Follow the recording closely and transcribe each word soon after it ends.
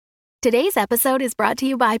Today's episode is brought to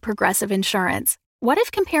you by Progressive Insurance. What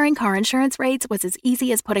if comparing car insurance rates was as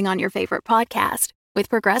easy as putting on your favorite podcast? With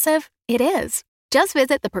Progressive, it is. Just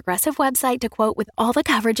visit the Progressive website to quote with all the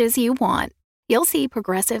coverages you want. You'll see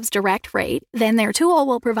Progressive's direct rate, then their tool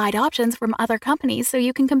will provide options from other companies so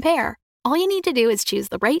you can compare. All you need to do is choose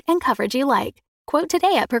the rate and coverage you like. Quote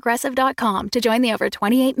today at Progressive.com to join the over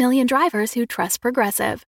 28 million drivers who trust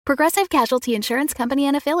Progressive. Progressive Casualty Insurance Company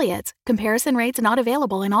and Affiliates. Comparison rates not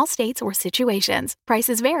available in all states or situations.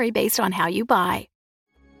 Prices vary based on how you buy.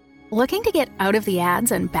 Looking to get out of the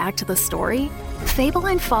ads and back to the story? Fable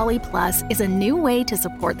and Folly Plus is a new way to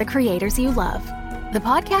support the creators you love. The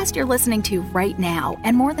podcast you're listening to right now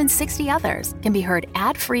and more than 60 others can be heard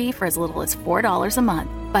ad-free for as little as $4 a month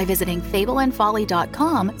by visiting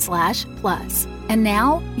fableandfolly.com/plus. And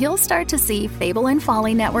now you'll start to see Fable and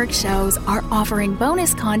Folly Network shows are offering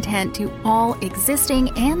bonus content to all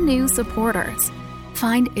existing and new supporters.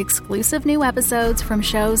 Find exclusive new episodes from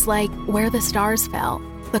shows like Where the Stars Fell,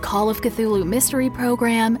 The Call of Cthulhu Mystery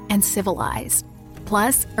Program, and Civilized.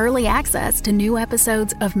 Plus, early access to new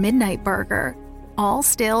episodes of Midnight Burger, all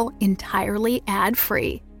still entirely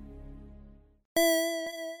ad-free.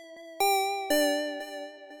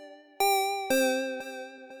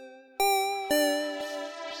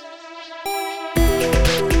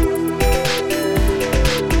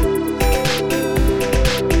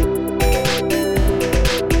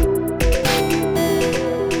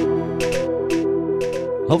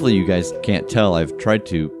 Hopefully you guys can't tell, I've tried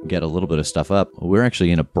to get a little bit of stuff up. We're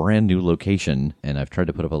actually in a brand new location, and I've tried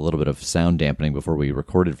to put up a little bit of sound dampening before we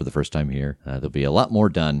recorded for the first time here. There'll be a lot more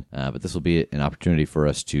done, but this will be an opportunity for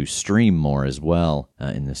us to stream more as well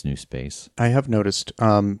in this new space. I have noticed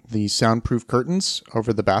the soundproof curtains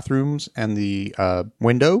over the bathrooms and the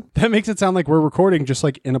window. That makes it sound like we're recording just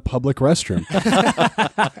like in a public restroom.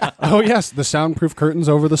 Oh, yes, the soundproof curtains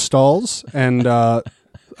over the stalls and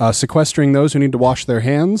sequestering those who need to wash their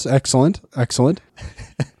hands. Excellent.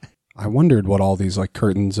 I wondered what all these like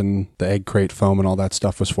curtains and the egg crate foam and all that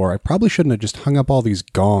stuff was for. I probably shouldn't have just hung up all these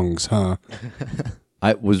gongs, huh?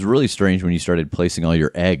 It was really strange when you started placing all your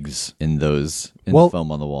eggs in those the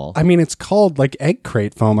foam on the wall. I mean, it's called like egg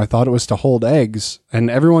crate foam. I thought it was to hold eggs. And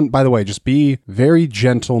everyone, by the way, just be very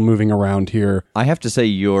gentle moving around here. I have to say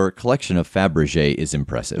your collection of Fabergé is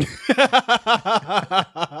impressive.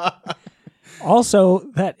 Also,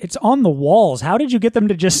 that it's on the walls. How did you get them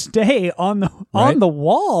to just stay on the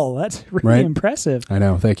wall? That's really impressive. I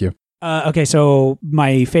know. Thank you. Okay, so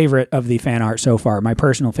my favorite of the fan art so far, my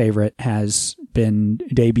personal favorite, has been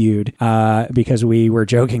debuted because we were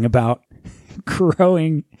joking about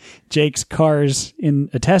growing Jake's cars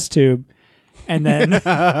in a test tube, and then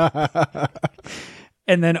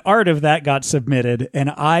and then art of that got submitted,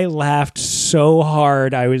 and I laughed so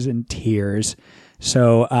hard I was in tears.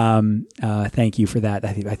 So, thank you for that.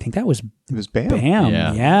 I think that was Bam. Bam.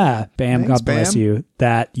 Yeah. Bam. Thanks, God bless Bam. you.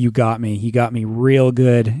 That you got me. You got me real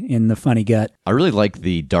good in the funny gut. I really like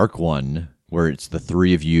the dark one where it's the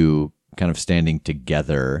three of you kind of standing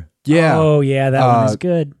together. Yeah. Oh, yeah. That one is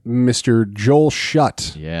good. Mr. Joel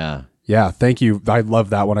Shutt. Yeah. Yeah. Thank you. I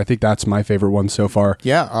love that one. I think that's my favorite one so far.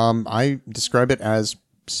 Yeah, I describe it as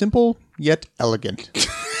simple yet elegant.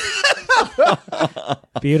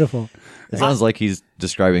 Beautiful. It sounds like he's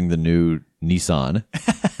describing the new Nissan.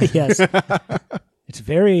 Yes. It's a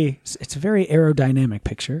very aerodynamic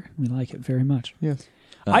picture. We like it very much. Yes.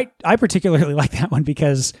 I particularly like that one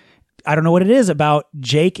because I don't know what it is about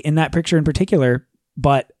Jake in that picture in particular,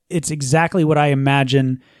 but it's exactly what I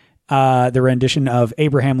imagine the rendition of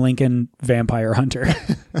Abraham Lincoln Vampire Hunter.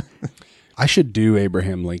 I should do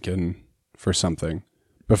Abraham Lincoln for something.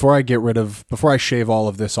 Before I shave all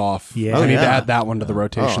of this off, Yeah. I need to add that one to the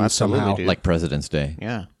rotation absolutely, somehow. dude. Like President's Day.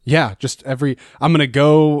 Yeah. Yeah, I'm going to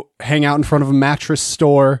go hang out in front of a mattress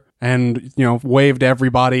store and, wave to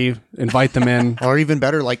everybody, invite them in. Or even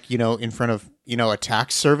better, like, in front of, a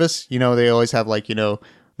tax service. They always have like, the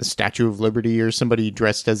Statue of Liberty or somebody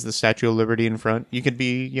dressed as the Statue of Liberty in front. You could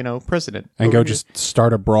be, president. And go just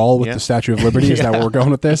start a brawl with the Statue of Liberty. Is that where we're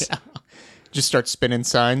going with this? Yeah. Just start spinning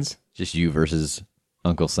signs. Just you versus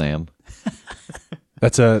Uncle Sam.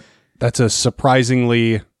 That's a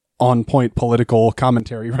surprisingly on-point political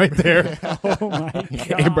commentary right there. Oh my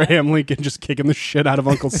God. Abraham Lincoln just kicking the shit out of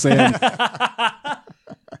Uncle Sam.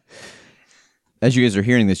 As you guys are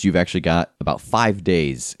hearing this, you've actually got about 5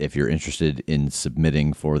 days if you're interested in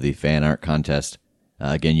submitting for the fan art contest.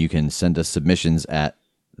 Again, you can send us submissions at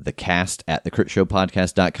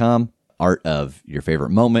thecast@thecritshowpodcast.com. Art of your favorite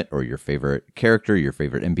moment or your favorite character, your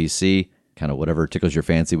favorite NPC, kind of whatever tickles your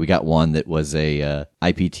fancy. We got one that was a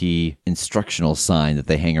IPT instructional sign that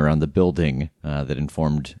they hang around the building that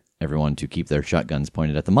informed everyone to keep their shotguns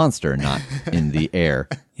pointed at the monster, not in the air.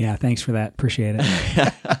 Yeah, thanks for that. Appreciate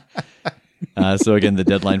it. So again, the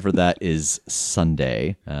deadline for that is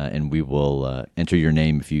Sunday, and we will enter your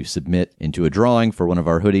name if you submit into a drawing for one of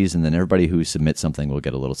our hoodies, and then everybody who submits something will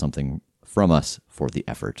get a little something from us for the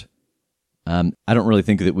effort. I don't really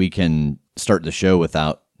think that we can start the show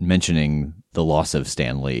without mentioning the loss of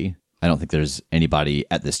Stan Lee. I don't think there's anybody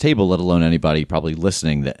at this table, let alone anybody probably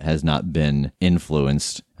listening, that has not been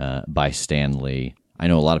influenced by Stan Lee. I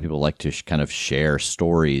know a lot of people like to kind of share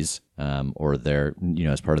stories or their,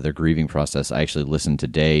 as part of their grieving process. I actually listened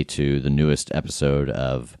today to the newest episode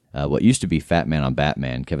of what used to be Fat Man on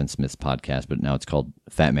Batman, Kevin Smith's podcast, but now it's called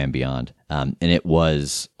Fat Man Beyond. And it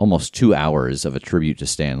was almost 2 hours of a tribute to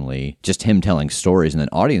Stan Lee, just him telling stories and then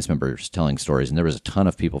audience members telling stories. And there was a ton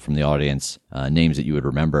of people from the audience, names that you would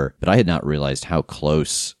remember, but I had not realized how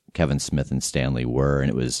close Kevin Smith and Stan Lee were, and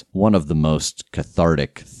it was one of the most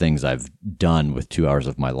cathartic things I've done with 2 hours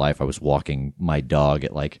of my life. I was walking my dog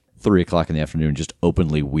at like 3 o'clock in the afternoon, just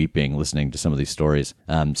openly weeping, listening to some of these stories.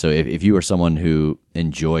 So if you are someone who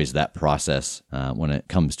enjoys that process when it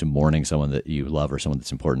comes to mourning someone that you love or someone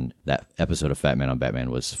that's important, that episode of Fat Man on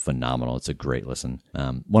Batman was phenomenal. It's a great listen.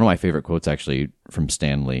 One of my favorite quotes actually from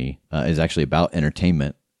Stan Lee is actually about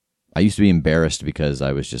entertainment. I used to be embarrassed because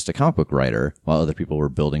I was just a comic book writer while other people were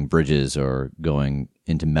building bridges or going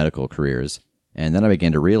into medical careers. And then I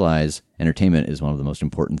began to realize entertainment is one of the most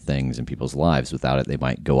important things in people's lives. Without it, they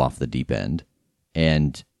might go off the deep end.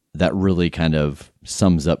 And that really kind of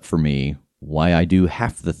sums up for me why I do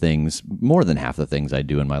more than half the things I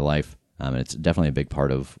do in my life. And it's definitely a big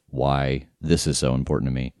part of why this is so important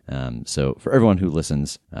to me. So for everyone who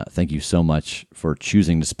listens, thank you so much for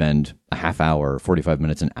choosing to spend a half hour, 45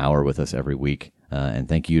 minutes, an hour with us every week. And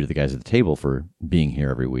thank you to the guys at the table for being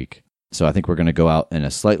here every week. So I think we're going to go out in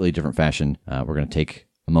a slightly different fashion. We're going to take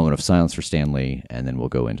a moment of silence for Stan Lee, and then we'll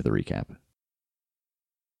go into the recap.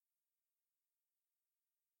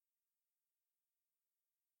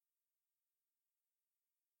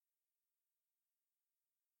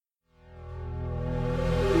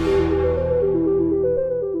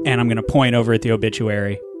 And I'm going to point over at the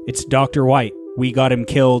obituary. It's Dr. White. We got him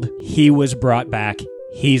killed. He was brought back.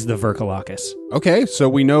 He's the Verkalakis. Okay, so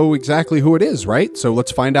we know exactly who it is, right? So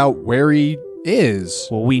let's find out where he is.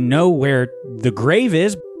 Well, we know where the grave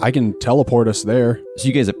is. I can teleport us there. So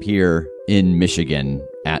you guys appear in Michigan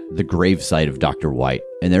at the gravesite of Dr. White,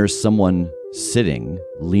 and there's someone sitting,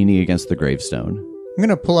 leaning against the gravestone. I'm going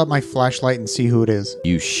to pull out my flashlight and see who it is.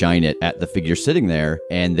 You shine it at the figure sitting there,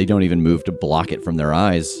 and they don't even move to block it from their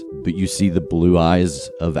eyes, but you see the blue eyes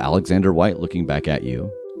of Alexander White looking back at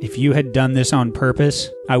you. If you had done this on purpose,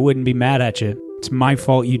 I wouldn't be mad at you. It's my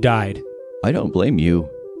fault you died. I don't blame you.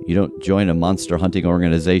 You don't join a monster hunting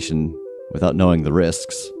organization without knowing the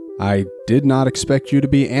risks. I did not expect you to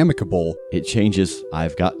be amicable. It changes.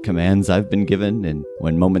 I've got commands I've been given, and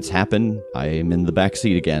when moments happen, I am in the back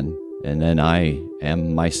seat again. And then I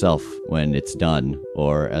am myself when it's done,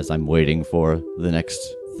 or as I'm waiting for the next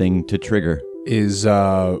thing to trigger. Is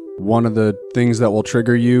one of the things that will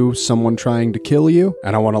trigger you someone trying to kill you?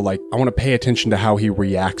 And I want to pay attention to how he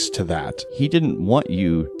reacts to that. He didn't want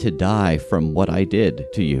you to die from what I did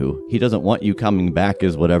to you. He doesn't want you coming back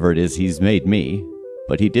as whatever it is he's made me.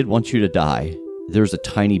 But he did want you to die. There's a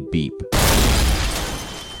tiny beep.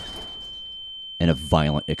 And a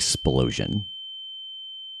violent explosion.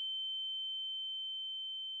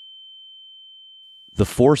 The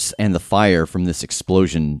force and the fire from this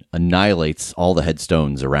explosion annihilates all the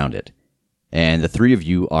headstones around it, and the three of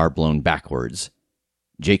you are blown backwards.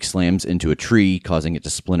 Jake slams into a tree, causing it to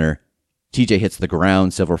splinter. TJ hits the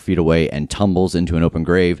ground several feet away and tumbles into an open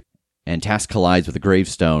grave, and Tass collides with a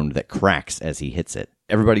gravestone that cracks as he hits it.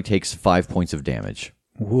 Everybody takes 5 points of damage.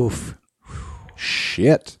 Woof.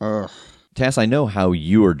 Shit. Tass, I know how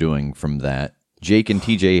you are doing from that. Jake and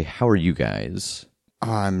TJ, how are you guys?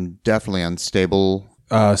 I'm definitely unstable.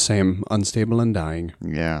 Same. Unstable and dying.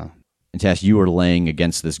 Yeah. And Tass, you are laying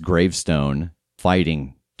against this gravestone,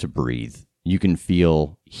 fighting to breathe. You can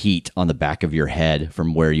feel heat on the back of your head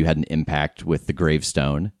from where you had an impact with the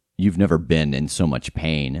gravestone. You've never been in so much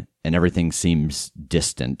pain, and everything seems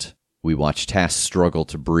distant. We watch Tass struggle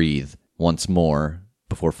to breathe once more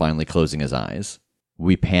before finally closing his eyes.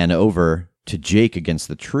 We pan over to Jake against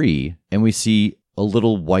the tree, and we see a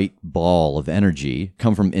little white ball of energy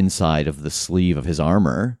come from inside of the sleeve of his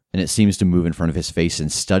armor, and it seems to move in front of his face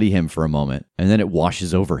and study him for a moment, and then it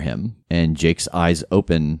washes over him, and Jake's eyes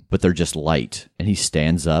open, but they're just light, and he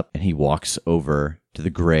stands up, and he walks over to the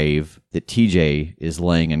grave that TJ is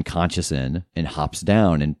laying unconscious in, and hops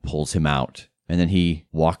down and pulls him out, And then he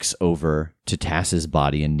walks over to Tass's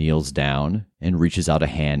body and kneels down and reaches out a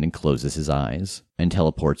hand and closes his eyes and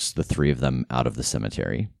teleports the three of them out of the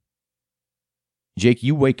cemetery. Jake,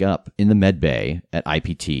 you wake up in the med bay at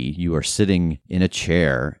IPT. You are sitting in a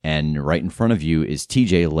chair, and right in front of you is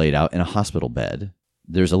TJ laid out in a hospital bed.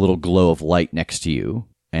 There's a little glow of light next to you,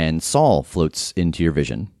 and Saul floats into your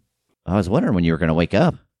vision. I was wondering when you were going to wake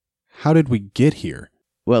up. How did we get here?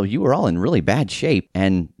 Well, you were all in really bad shape,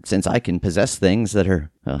 and since I can possess things that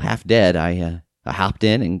are half dead, I hopped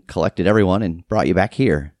in and collected everyone and brought you back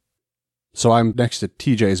here. So I'm next to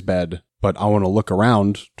TJ's bed, but I want to look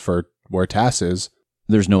around for where Tass is.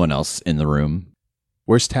 There's no one else in the room.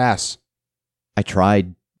 Where's Tass? I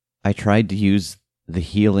tried to use the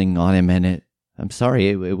healing on him, and I'm sorry,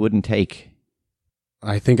 it wouldn't take.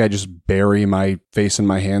 I think I just bury my face in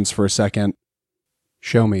my hands for a second.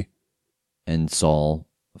 Show me. And Saul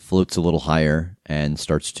floats a little higher and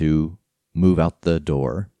starts to move out the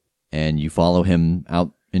door. And you follow him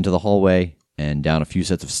out into the hallway and down a few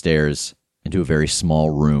sets of stairs into a very small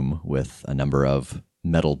room with a number of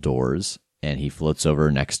metal doors. And he floats over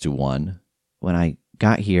next to one. When I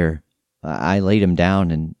got here, I laid him down,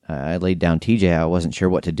 and I laid down TJ. I wasn't sure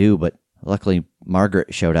what to do, but luckily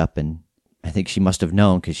Margaret showed up, and I think she must have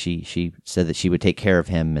known because she said that she would take care of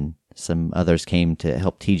him, and some others came to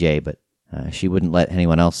help TJ, but she wouldn't let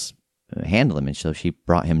anyone else handle him, and so she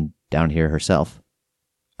brought him down here herself.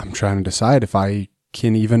 I'm trying to decide if I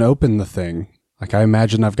can even open the thing. Like, I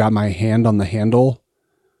imagine I've got my hand on the handle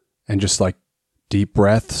and just like deep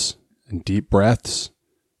breaths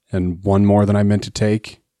and one more than I meant to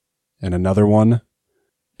take and another one.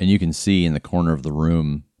 And you can see in the corner of the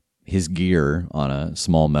room his gear on a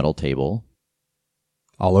small metal table.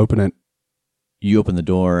 I'll open it. You open the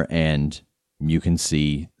door and you can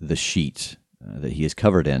see the sheet that he is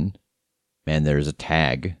covered in, and there's a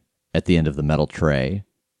tag at the end of the metal tray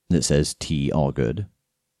that says T Allgood.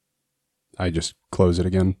 I just close it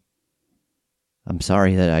again. I'm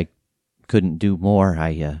sorry that I couldn't do more.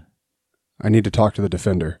 I need to talk to the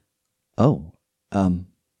defender. Oh,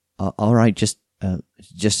 all right, just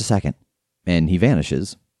a second. And he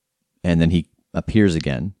vanishes, and then he appears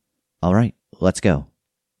again. All right, let's go.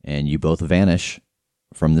 And you both vanish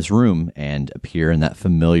from this room and appear in that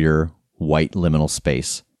familiar white liminal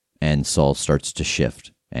space, and Saul starts to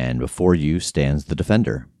shift, and before you stands the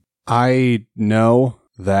defender. I know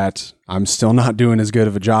that I'm still not doing as good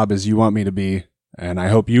of a job as you want me to be, and I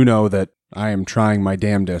hope you know that I am trying my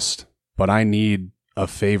damnedest, but I need a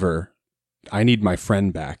favor. I need my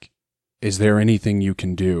friend back. Is there anything you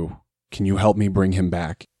can do? Can you help me bring him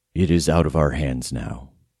back? It is out of our hands now.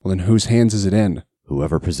 Well, then whose hands is it in?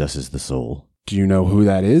 Whoever possesses the soul. Do you know who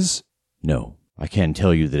that is? No, I can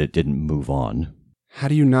tell you that it didn't move on. How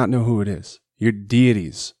do you not know who it is? You're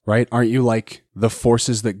deities, right? Aren't you like the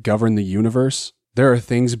forces that govern the universe? There are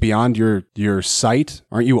things beyond your sight.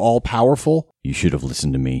 Aren't you all powerful? You should have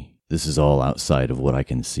listened to me. This is all outside of what I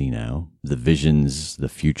can see now. The visions, the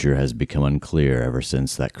future has become unclear ever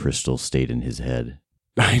since that crystal stayed in his head.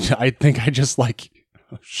 I think I just like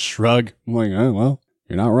shrug. I'm like, oh, well,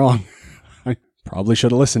 you're not wrong. I probably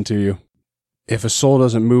should have listened to you. If a soul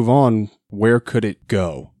doesn't move on, where could it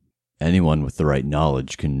go? Anyone with the right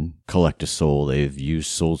knowledge can collect a soul. They've used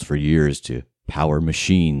souls for years to power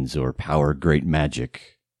machines or power great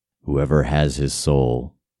magic. Whoever has his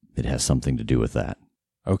soul, it has something to do with that.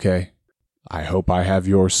 Okay. I hope I have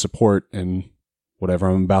your support in whatever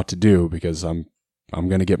I'm about to do, because I'm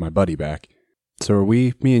going to get my buddy back. So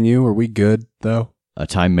me and you, are we good, though? A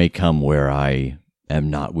time may come where I am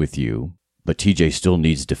not with you, but TJ still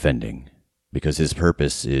needs defending, because his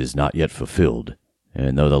purpose is not yet fulfilled.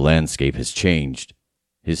 And though the landscape has changed,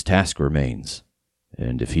 his task remains.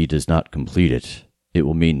 And if he does not complete it, it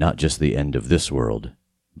will mean not just the end of this world,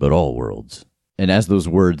 but all worlds. And as those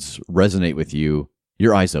words resonate with you,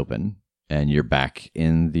 your eyes open, and you're back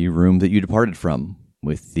in the room that you departed from,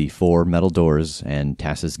 with the 4 metal doors and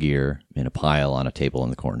Tass's gear in a pile on a table in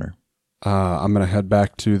the corner. I'm going to head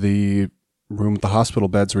back to the room with the hospital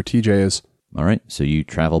beds where TJ is. All right, so you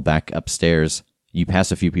travel back upstairs. You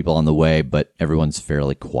pass a few people on the way, but everyone's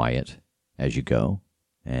fairly quiet as you go,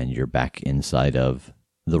 and you're back inside of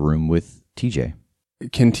the room with TJ.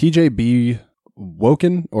 Can TJ be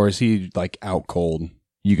woken, or is he like out cold?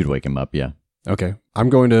 You could wake him up, yeah. Okay, I'm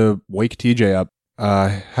going to wake TJ up.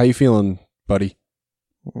 How you feeling, buddy?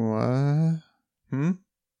 What?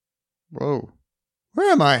 Whoa.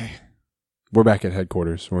 Where am I? We're back at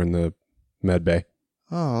headquarters. We're in the med bay.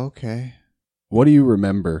 Oh, okay. What do you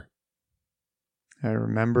remember? I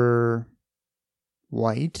remember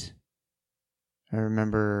white. I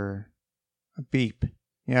remember a beep.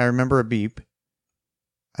 Yeah, I remember a beep.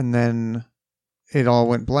 And then it all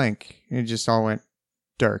went blank. It just all went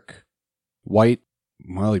dark. White,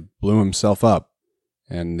 well, he blew himself up,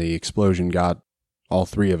 and the explosion got all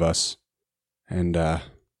three of us. And,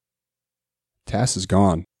 Tass is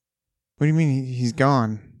gone. What do you mean he's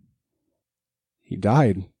gone? He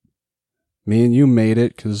died. Me and you made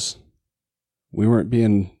it because we weren't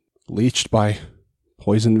being leached by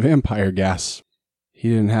poison vampire gas. He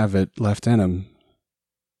didn't have it left in him.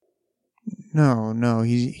 No,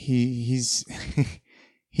 he's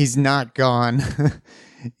he's not gone.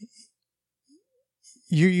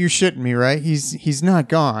 You're shitting me, right? He's not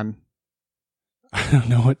gone. I don't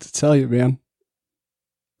know what to tell you, man.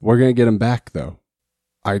 We're going to get him back, though.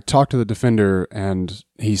 I talked to the defender, and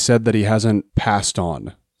he said that he hasn't passed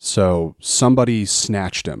on. So somebody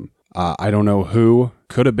snatched him. I don't know who.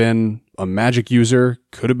 Could have been a magic user.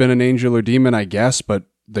 Could have been an angel or demon, I guess, but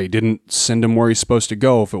they didn't send him where he's supposed to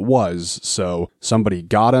go if it was. So somebody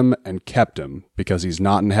got him and kept him because he's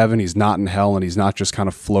not in heaven, he's not in hell, and he's not just kind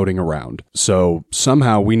of floating around. So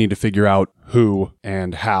somehow we need to figure out who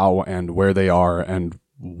and how and where they are and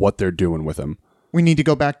what they're doing with him. We need to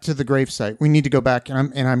go back to the gravesite. We need to go back,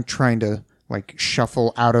 and I'm trying to like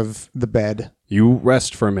shuffle out of the bed. You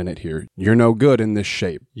rest for a minute here. You're no good in this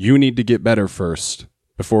shape. You need to get better first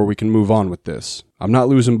before we can move on with this. I'm not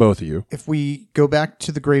losing both of you. If we go back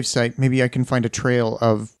to the gravesite, maybe I can find a trail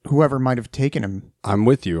of whoever might have taken him. I'm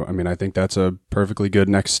with you. I mean, I think that's a perfectly good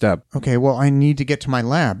next step. Okay, well, I need to get to my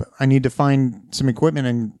lab. I need to find some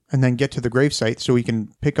equipment and then get to the gravesite so we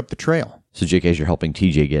can pick up the trail. So, Jake, as you're helping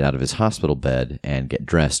TJ get out of his hospital bed and get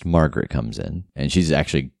dressed, Margaret comes in, and she's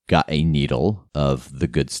actually got a needle of the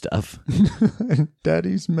good stuff.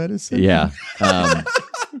 Daddy's medicine? Yeah.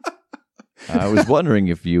 I was wondering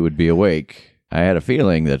if you would be awake. I had a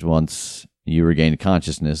feeling that once you regained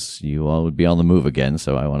consciousness, you all would be on the move again,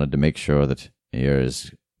 so I wanted to make sure that you're as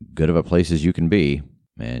good of a place as you can be.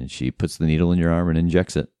 And she puts the needle in your arm and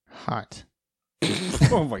injects it. Hot.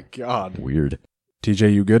 Oh my God. Weird.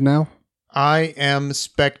 TJ, you good now? I am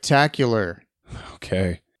spectacular.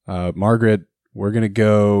 Okay. Margaret, we're going to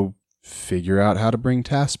go figure out how to bring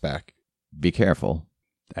Tass back. Be careful.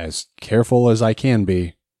 As careful as I can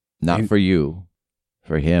be. Not for you.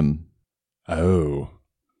 For him. Oh.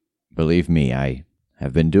 Believe me, I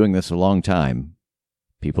have been doing this a long time.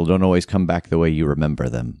 People don't always come back the way you remember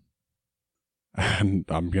them. And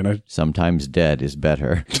I'm going to... Sometimes dead is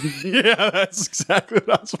better. Yeah, that's exactly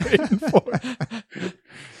what I was waiting for.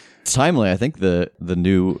 It's timely. I think the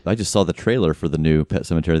new... I just saw the trailer for the new Pet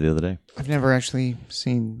Sematary the other day. I've never actually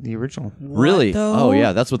seen the original. Really? though? Oh,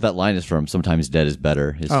 yeah. That's what that line is from. Sometimes dead is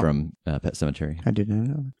better is Oh. from Pet Sematary. I didn't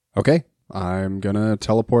know that. Okay. I'm going to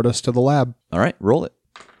teleport us to the lab. All right. Roll it.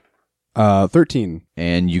 13.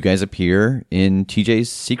 And you guys appear in TJ's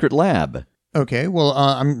secret lab. Okay, well,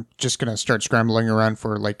 I'm just going to start scrambling around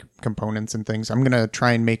for, like, components and things. I'm going to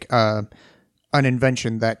try and make an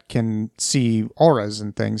invention that can see auras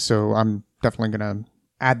and things, so I'm definitely going to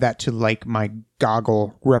add that to, like, my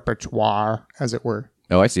goggle repertoire, as it were.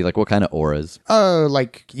 Oh, I see. Like what kind of auras?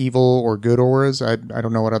 Like evil or good auras. I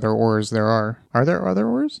don't know what other auras there are. Are there other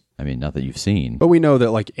auras? I mean, not that you've seen. But we know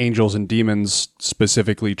that like angels and demons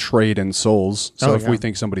specifically trade in souls. So if we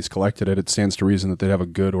think somebody's collected it, it stands to reason that they'd have a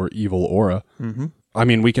good or evil aura. Mm-hmm. I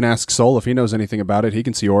mean, we can ask Soul if he knows anything about it. He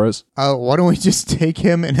can see auras. Why don't we just take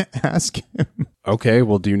him and ask him? Okay,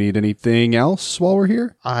 well, do you need anything else while we're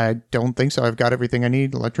here? I don't think so. I've got everything I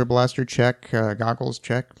need. Electroblaster check. Goggles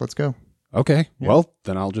check. Let's go. Okay, well,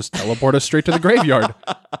 then I'll just teleport us straight to the graveyard.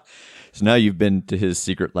 So now you've been to his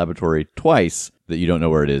secret laboratory twice that you don't know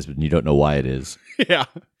where it is, and you don't know why it is. Yeah.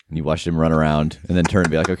 And you watched him run around and then turn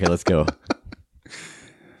and be like, okay, let's go.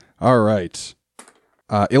 All right.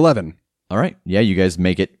 11. All right. Yeah, you guys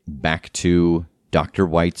make it back to Dr.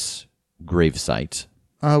 White's gravesite.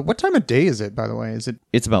 What time of day is it, by the way? Is it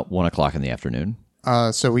It's about 1 o'clock in the afternoon.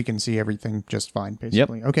 so we can see everything just fine,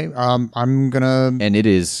 basically? Yep. Okay. I'm gonna. And it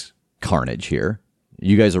is carnage here.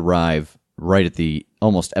 You guys arrive right at the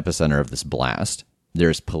almost epicenter of this blast.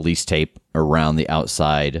 There's police tape around the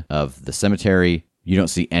outside of the cemetery. You don't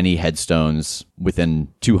see any headstones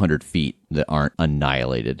within 200 feet that aren't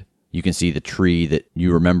annihilated. You can see the tree that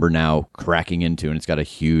you remember now cracking into, and it's got a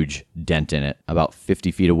huge dent in it. About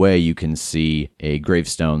 50 feet away, you can see a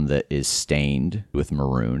gravestone that is stained with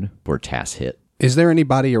maroon where Tass hit. Is there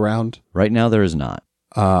anybody around? Right now, there is not.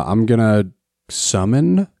 I'm going to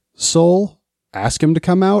summon Soul, ask him to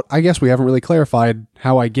come out. I guess we haven't really clarified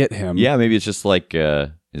how I get him. Yeah, maybe it's just like,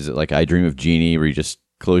 is it like I Dream of Genie, where you just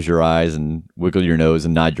close your eyes and wiggle your nose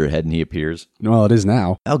and nod your head and he appears? Well, it is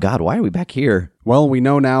now. Oh, God, why are we back here? Well, we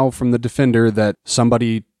know now from the Defender that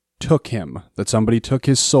somebody took him, that somebody took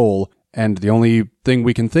his soul, and the only thing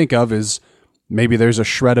we can think of is maybe there's a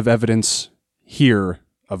shred of evidence here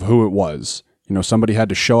of who it was. You know, somebody had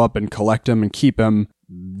to show up and collect him and keep him.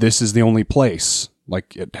 This is the only place.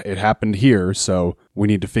 Like, it happened here, so we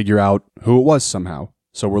need to figure out who it was somehow.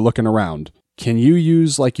 So we're looking around. Can you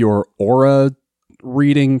use, like, your aura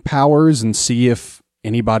reading powers and see if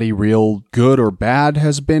anybody real good or bad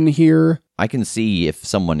has been here? I can see if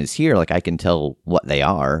someone is here, like I can tell what they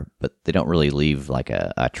are, but they don't really leave like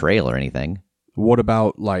a trail or anything. What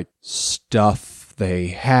about, like, stuff they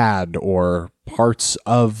had or parts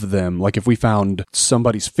of them? Like if we found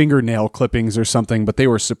somebody's fingernail clippings or something, but they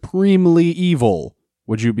were supremely evil,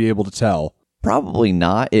 would you be able to tell? Probably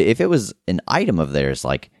not. If it was an item of theirs,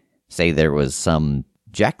 like say there was some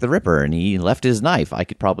Jack the Ripper and he left his knife, I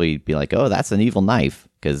could probably be like, oh, that's an evil knife,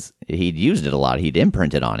 because he'd used it a lot. He'd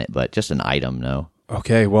imprinted on it, but just an item, no.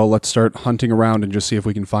 Okay, well, let's start hunting around and just see if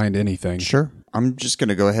we can find anything. Sure. I'm just going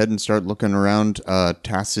to go ahead and start looking around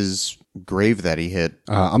Tass's grave that he hit.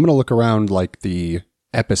 I'm going to look around, like, the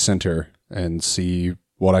epicenter and see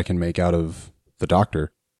what I can make out of the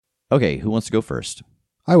doctor. Okay, who wants to go first?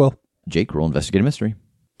 I will. Jake, roll investigate a mystery.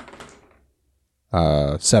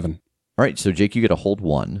 7. All right, so Jake, you get a hold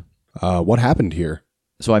 1. What happened here?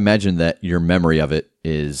 So I imagine that your memory of it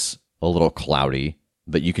is a little cloudy,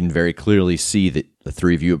 but you can very clearly see that the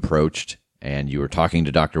three of you approached and you were talking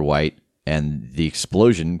to Dr. White, and the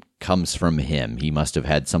explosion comes from him. He must have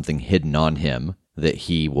had something hidden on him that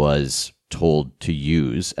he was told to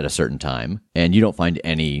use at a certain time, and you don't find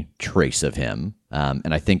any trace of him.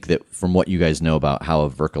 And I think that from what you guys know about how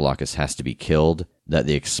a Verkalakis has to be killed, that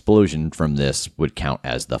the explosion from this would count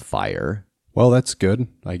as the fire. Well, that's good,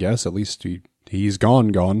 I guess. At least he's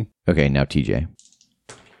gone. Okay, now TJ.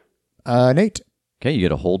 Nate, Okay, you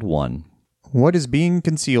get a hold 1. what is being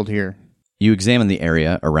concealed here? You examine the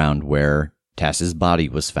area around where Tass's body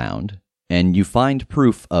was found, and you find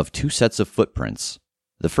proof of 2 sets of footprints.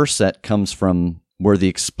 The first set comes from where the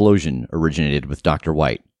explosion originated with Dr.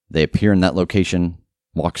 White. They appear in that location,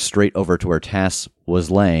 walk straight over to where Tass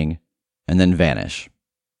was laying, and then vanish.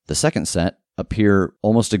 The second set appear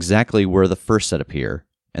almost exactly where the first set appear,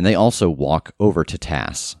 and they also walk over to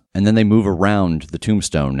Tass. And then they move around the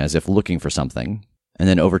tombstone as if looking for something, and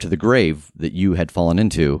then over to the grave that you had fallen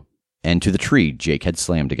into, and to the tree Jake had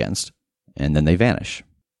slammed against, and then they vanish.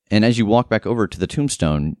 And as you walk back over to the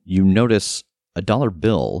tombstone, you notice a dollar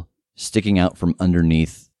bill sticking out from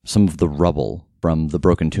underneath some of the rubble from the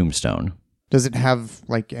broken tombstone. Does it have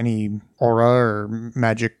like any aura or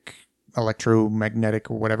magic, electromagnetic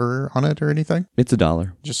or whatever on it or anything? It's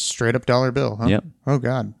 $1. Just straight up dollar bill, huh? Yep. Oh,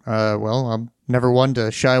 God. Well, I'm never one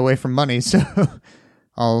to shy away from money, so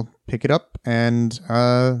I'll pick it up. And,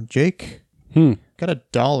 Jake, got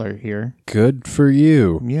 $1 here. Good for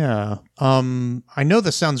you. Yeah. I know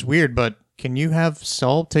this sounds weird, but can you have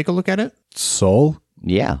Saul take a look at it? Soul,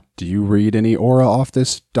 Yeah. do you read any aura off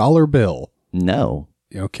this dollar bill? No.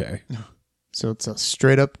 Okay. So it's a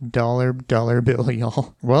straight up dollar bill,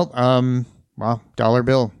 y'all. Well, dollar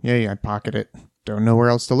bill. Yeah, I pocket it. Don't know where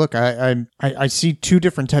else to look. I see 2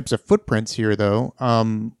 different types of footprints here, though.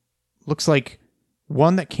 Looks like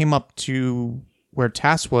one that came up to where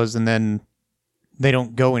Tass was, and then they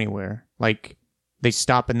don't go anywhere. Like, they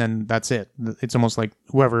stop, and then that's it. It's almost like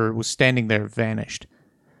whoever was standing there vanished.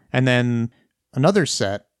 And then another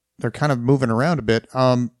set, they're kind of moving around a bit.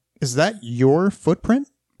 Is that your footprint?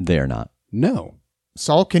 They are not. No.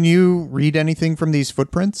 Saul, can you read anything from these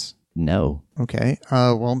footprints? No. Okay.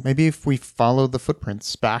 Well, maybe if we follow the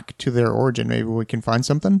footprints back to their origin, maybe we can find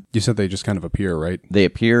something. You said they just kind of appear, right? They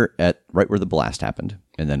appear at right where the blast happened,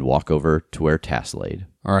 and then walk over to where Tass laid.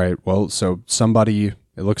 All right. Well, so somebody,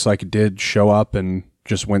 it looks like, did show up and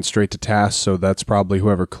just went straight to Tass, so that's probably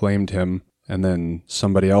whoever claimed him. And then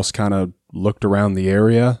somebody else kind of looked around the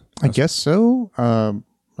area. I guess so.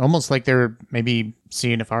 Almost like they're maybe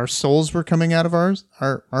seeing if our souls were coming out of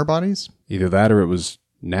our bodies. Either that or it was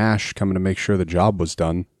Nash coming to make sure the job was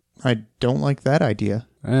done. I don't like that idea.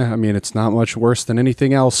 I mean, it's not much worse than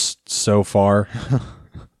anything else so far.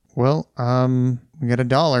 Well, we got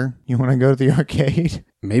 $1. You want to go to the arcade?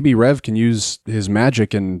 Maybe Rev can use his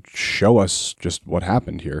magic and show us just what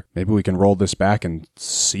happened here. Maybe we can roll this back and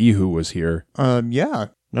see who was here. Yeah.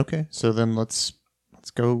 Okay. So then let's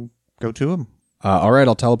go to him. All right,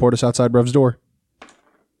 I'll teleport us outside Rev's door.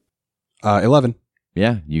 11.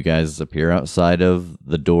 Yeah, you guys appear outside of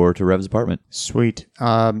the door to Rev's apartment. Sweet.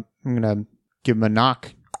 I'm gonna give him a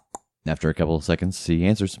knock. After a couple of seconds, he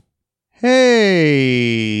answers.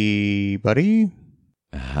 Hey, buddy.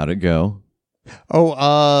 How'd it go?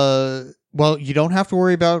 Oh, well, you don't have to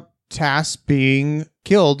worry about Tass being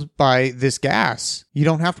killed by this gas. You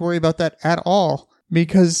don't have to worry about that at all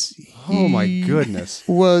because Oh my he goodness.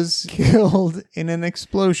 was killed in an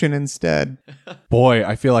explosion instead. Boy,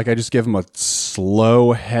 I feel like I just give him a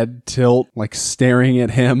slow head tilt, like staring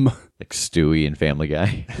at him. Like Stewie and Family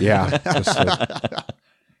Guy. Yeah. Just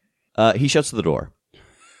like, He shuts the door.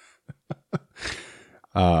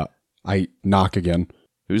 I knock again.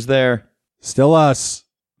 Who's there? Still us.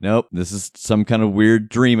 Nope, this is some kind of weird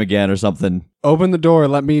dream again or something. Open the door.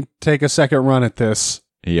 Let me take a second run at this.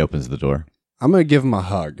 He opens the door. I'm going to give him a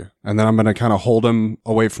hug, and then I'm going to kind of hold him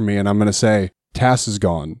away from me, and I'm going to say, Tass is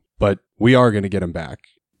gone, but we are going to get him back.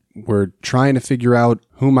 We're trying to figure out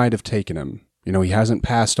who might have taken him. You know, he hasn't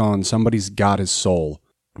passed on. Somebody's got his soul.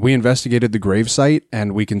 We investigated the gravesite,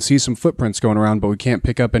 and we can see some footprints going around, but we can't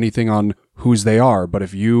pick up anything on whose they are. But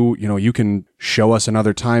if you can show us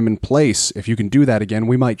another time and place, if you can do that again,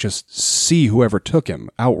 we might just see whoever took him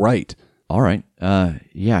outright. All right.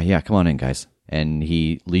 Yeah, come on in, guys. And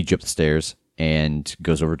he leads you up the stairs and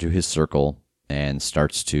goes over to his circle and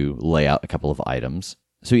starts to lay out a couple of items.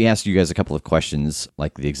 So he asks you guys a couple of questions,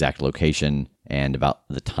 like the exact location and about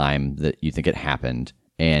the time that you think it happened.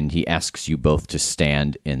 And he asks you both to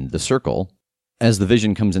stand in the circle. As the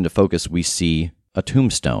vision comes into focus, we see a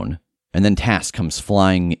tombstone. And then Tass comes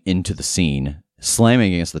flying into the scene,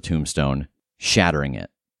 slamming against the tombstone, shattering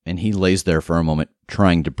it. And he lays there for a moment,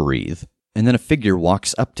 trying to breathe. And then a figure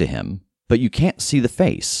walks up to him, but you can't see the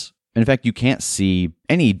face. In fact, you can't see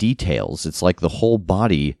any details. It's like the whole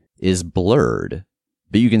body is blurred.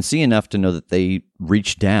 But you can see enough to know that they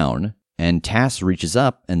reach down, and Tass reaches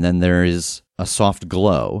up, and then there is a soft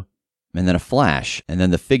glow, and then a flash, and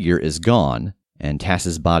then the figure is gone, and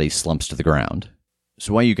Tass's body slumps to the ground.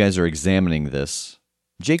 So while you guys are examining this,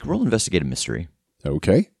 Jake, roll investigate a mystery.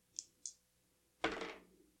 Okay.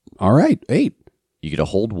 All right, 8. You get a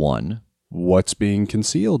hold 1. What's being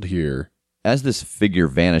concealed here? As this figure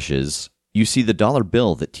vanishes, you see the dollar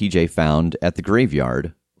bill that TJ found at the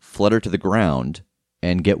graveyard flutter to the ground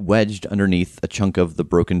and get wedged underneath a chunk of the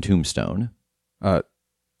broken tombstone.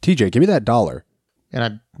 TJ, give me that $1. And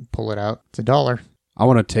I pull it out. It's $1. I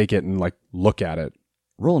want to take it and look at it.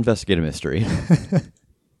 Roll investigate a mystery.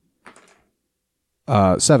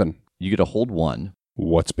 7. You get a hold 1.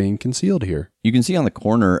 What's being concealed here? You can see on the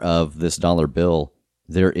corner of this dollar bill,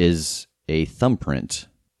 there is a thumbprint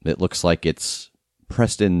that looks like it's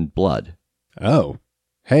pressed in blood. Oh.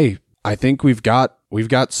 Hey, I think we've got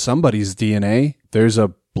somebody's DNA. There's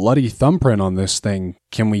a bloody thumbprint on this thing.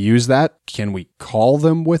 Can we use that? Can we call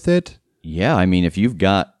them with it? Yeah, I mean, if you've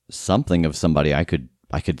got something of somebody, I could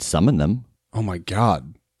summon them. Oh my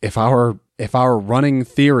God. If our running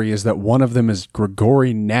theory is that one of them is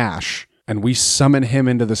Gregory Nash, and we summon him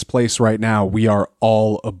into this place right now, we are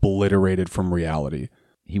all obliterated from reality.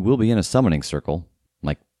 He will be in a summoning circle.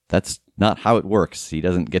 That's not how it works. He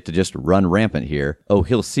doesn't get to just run rampant here. Oh,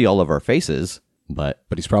 he'll see all of our faces, but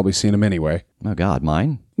But he's probably seen him anyway. oh God,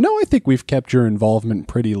 mine? No, I think we've kept your involvement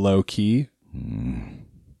pretty low key.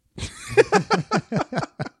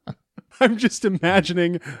 I'm just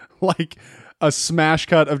imagining a smash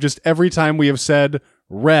cut of just every time we have said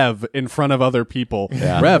Rev in front of other people.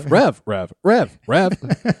 Yeah. Rev.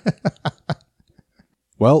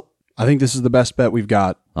 Well, I think this is the best bet we've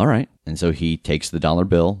got. All right. And so he takes the dollar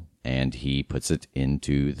bill and he puts it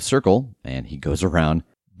into the circle and he goes around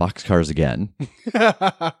boxcars again.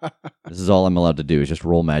 This is all I'm allowed to do is just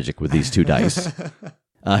roll magic with these 2 dice.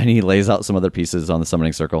 And he lays out some other pieces on the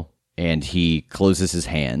summoning circle and he closes his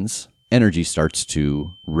hands. Energy starts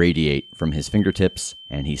to radiate from his fingertips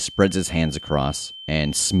and he spreads his hands across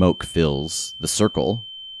and smoke fills the circle.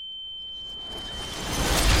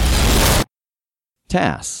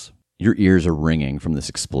 Tass, your ears are ringing from this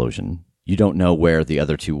explosion. You don't know where the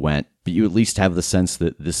other 2 went, but you at least have the sense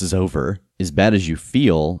that this is over. As bad as you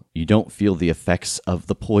don't feel the effects of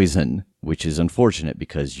the poison, which is unfortunate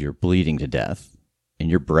because you're bleeding to death, and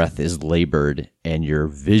your breath is labored, and your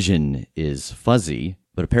vision is fuzzy,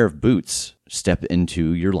 but a pair of boots step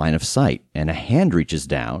into your line of sight, and a hand reaches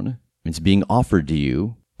down. It's being offered to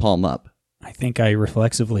you, palm up. I think I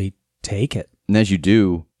reflexively take it. And as you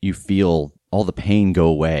do, you feel all the pain go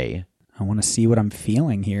away. I want to see what I'm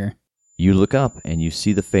feeling here. You look up and you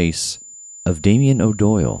see the face of Damien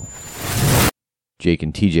O'Doyle. Jake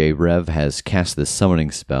and TJ, Rev has cast this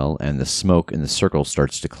summoning spell and the smoke in the circle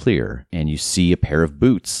starts to clear. And you see a pair of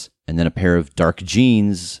boots and then a pair of dark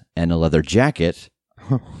jeans and a leather jacket.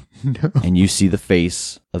 Oh, no. And you see the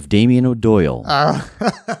face of Damien O'Doyle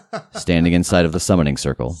standing inside of the summoning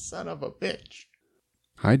circle. Son of a bitch.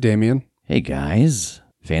 Hi, Damien. Hey, guys.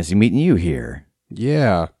 Fancy meeting you here.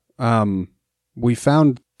 Yeah. We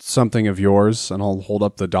found something of yours, and I'll hold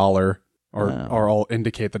up the dollar, or I'll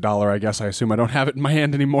indicate the dollar, I guess. I assume I don't have it in my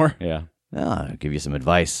hand anymore. Yeah. I'll give you some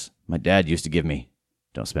advice my dad used to give me.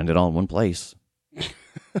 Don't spend it all in one place.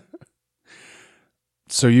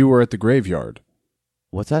 So you were at the graveyard.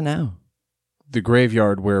 What's that now? The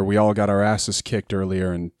graveyard where we all got our asses kicked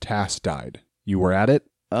earlier and Tass died. You were at it?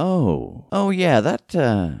 Oh yeah,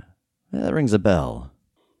 that rings a bell.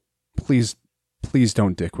 Please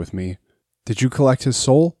don't dick with me. Did you collect his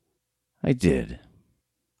soul? I did.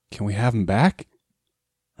 Can we have him back?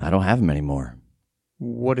 I don't have him anymore.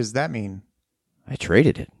 What does that mean? I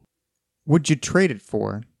traded it. What'd you trade it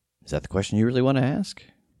for? Is that the question you really want to ask?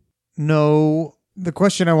 No. The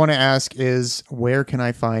question I want to ask is, where can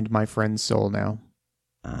I find my friend's soul now?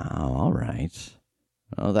 Oh, all right.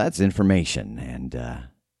 Well, that's information, and,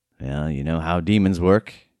 well, you know how demons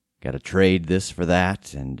work. Got to trade this for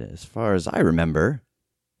that, and as far as I remember,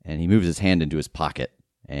 and he moves his hand into his pocket,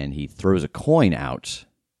 and he throws a coin out,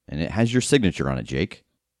 and it has your signature on it, Jake.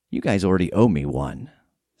 You guys already owe me one,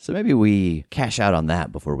 so maybe we cash out on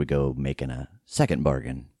that before we go making a second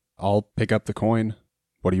bargain. I'll pick up the coin.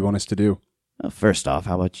 What do you want us to do? Well, first off,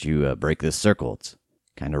 how about you break this circle? It's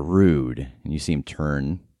kind of rude, and you see him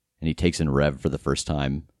turn, and he takes in Rev for the first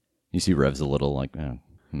time. You see Rev's a little like,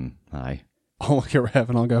 hi. I'll look at Rev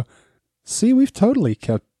and I'll go, see, we've totally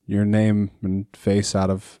kept your name and face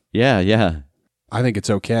out of... Yeah. I think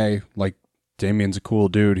it's okay. Like, Damien's a cool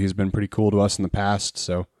dude. He's been pretty cool to us in the past,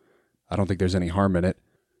 so I don't think there's any harm in it.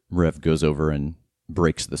 Rev goes over and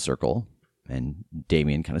breaks the circle, and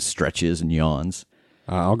Damien kind of stretches and yawns.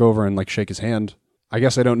 I'll go over and, like, shake his hand. I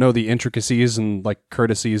guess I don't know the intricacies and, like,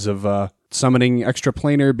 courtesies of summoning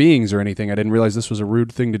extraplanar beings or anything. I didn't realize this was a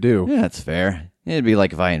rude thing to do. Yeah, that's fair. It'd be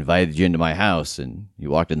like if I invited you into my house and you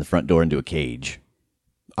walked in the front door into a cage.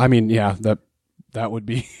 I mean, yeah, that would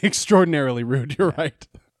be extraordinarily rude. You're right.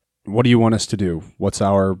 What do you want us to do?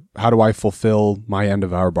 How do I fulfill my end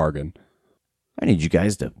of our bargain? I need you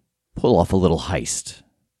guys to pull off a little heist.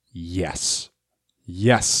 Yes.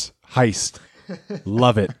 Heist.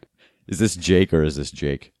 Love it. Is this Jake or is this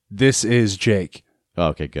Jake? This is Jake. Oh,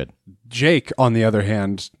 okay, good. Jake, on the other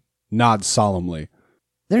hand, nods solemnly.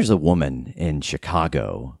 There's a woman in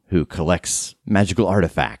Chicago who collects magical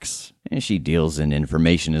artifacts, and she deals in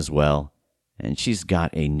information as well. And she's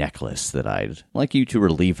got a necklace that I'd like you to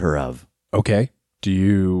relieve her of. Okay. Do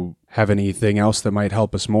you have anything else that might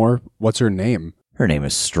help us more? What's her name? Her name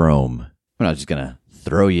is Strom. I'm not just going to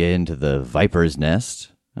throw you into the viper's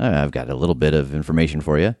nest. I've got a little bit of information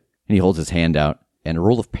for you. And he holds his hand out, and a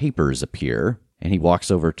roll of papers appear, and he walks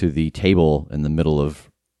over to the table in the middle of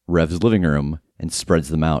Rev's living room and spreads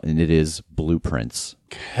them out, and it is blueprints.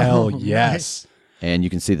 Hell yes. And you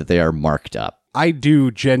can see that they are marked up. I do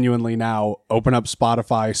genuinely now open up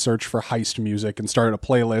Spotify, search for heist music, and start a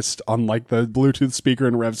playlist on like the Bluetooth speaker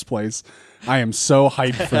in Rev's place. I am so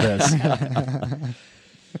hyped for this.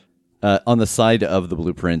 On the side of the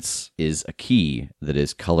blueprints is a key that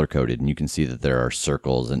is color-coded, and you can see that there are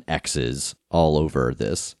circles and X's all over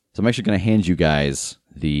this. So I'm actually going to hand you guys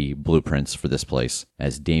the blueprints for this place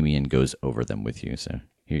as Damien goes over them with you. So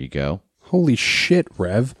here you go. Holy shit,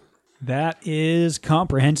 Rev. That is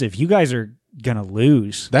comprehensive. You guys are going to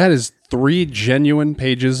lose. That is 3 genuine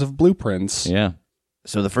pages of blueprints. Yeah.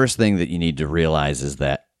 So the first thing that you need to realize is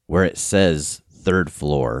that where it says 3rd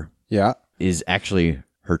floor Yeah. is actually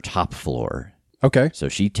her top floor. Okay. So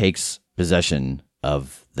she takes possession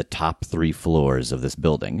of the top 3 floors of this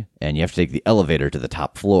building, and you have to take the elevator to the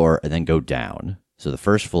top floor and then go down. So the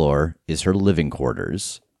first floor is her living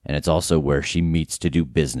quarters, and it's also where she meets to do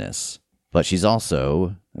business. But she's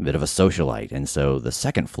also a bit of a socialite, and so the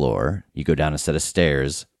second floor, you go down a set of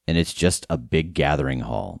stairs, and it's just a big gathering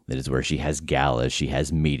hall. It is where she has galas, she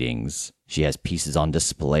has meetings, she has pieces on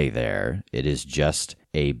display there. It is just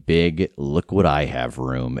a big look what I have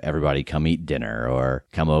room. Everybody come eat dinner, or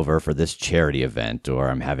come over for this charity event, or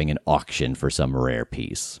I'm having an auction for some rare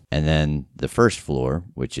piece. And then the first floor,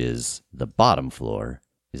 which is the bottom floor,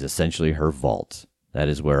 is essentially her vault. That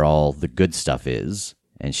is where all the good stuff is.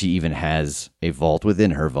 And she even has a vault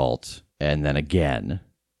within her vault. And then again,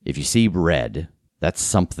 if you see red, that's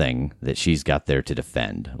something that she's got there to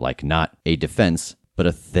defend. Like not a defense, but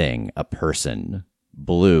a thing, a person.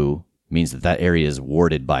 Blue means that area is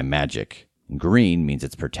warded by magic. Green means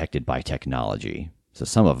it's protected by technology. So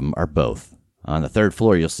some of them are both. On the 3rd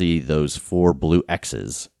floor, you'll see those 4 blue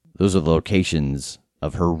X's. Those are the locations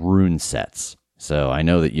of her rune sets. So I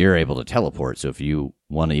know that you're able to teleport, so if you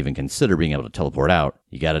want to even consider being able to teleport out,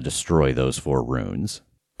 you got to destroy those 4 runes.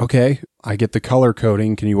 Okay, I get the color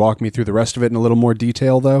coding. Can you walk me through the rest of it in a little more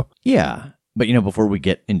detail, though? Yeah, but before we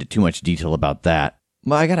get into too much detail about that,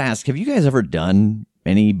 Well, I gotta ask, have you guys ever done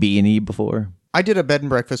any B&E before? I did a bed and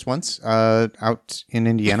breakfast once out in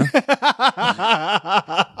Indiana.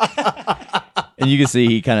 And you can see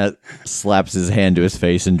he kind of slaps his hand to his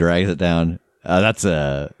face and drags it down. That's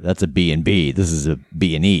a B&B. This is a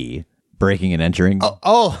B&E. Breaking and entering.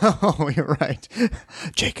 Oh, you're right.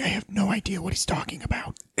 Jake, I have no idea what he's talking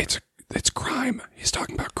about. It's crime. He's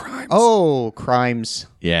talking about crimes. Oh, crimes.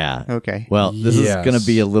 Yeah. Okay. Well, this is Yes. going to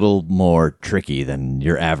be a little more tricky than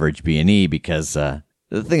your average B&E because the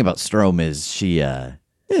thing about Strom is she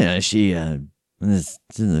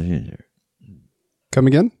Come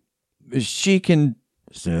again? she can.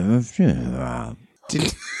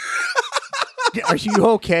 Are you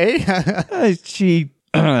okay? She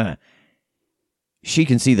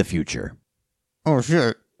can see the future. Oh,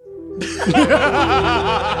 shit.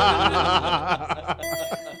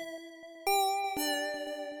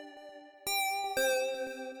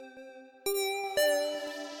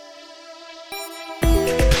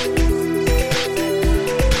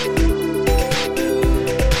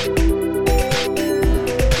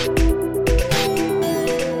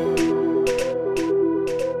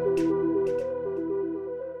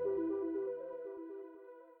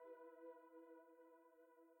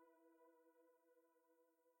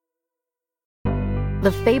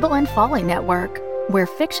 The Fable and Folly Network, where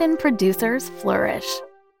fiction producers flourish.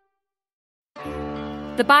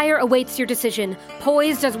 The buyer awaits your decision,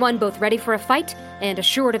 poised as one both ready for a fight and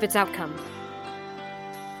assured of its outcome.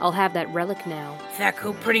 I'll have that relic now.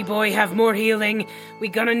 Thaku, pretty boy, have more healing. We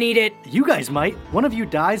gonna need it. You guys might. One of you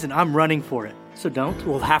dies and I'm running for it. So don't.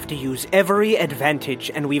 We'll have to use every advantage,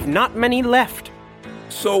 and we've not many left.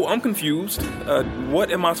 So, I'm confused.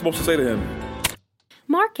 What am I supposed to say to him?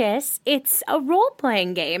 Marcus, it's a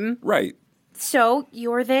role-playing game. Right. So,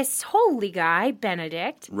 you're this holy guy,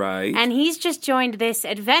 Benedict. Right. And he's just joined this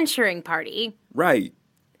adventuring party. Right.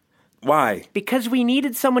 Why? Because we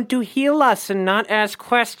needed someone to heal us and not ask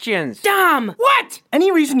questions. Dom! What?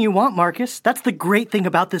 Any reason you want, Marcus. That's the great thing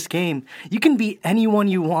about this game. You can be anyone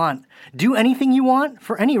you want. Do anything you want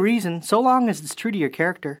for any reason, so long as it's true to your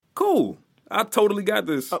character. Cool. I totally got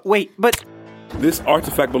this. Wait, but... This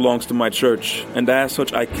artifact belongs to my church, and as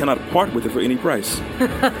such, I cannot part with it for any price.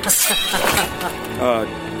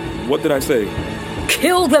 What did I say?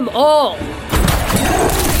 Kill them all!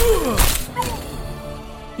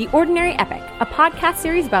 The Ordinary Epic, a podcast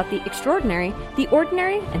series about the extraordinary, the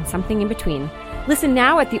ordinary, and something in between. Listen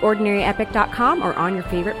now at theordinaryepic.com or on your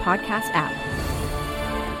favorite podcast app.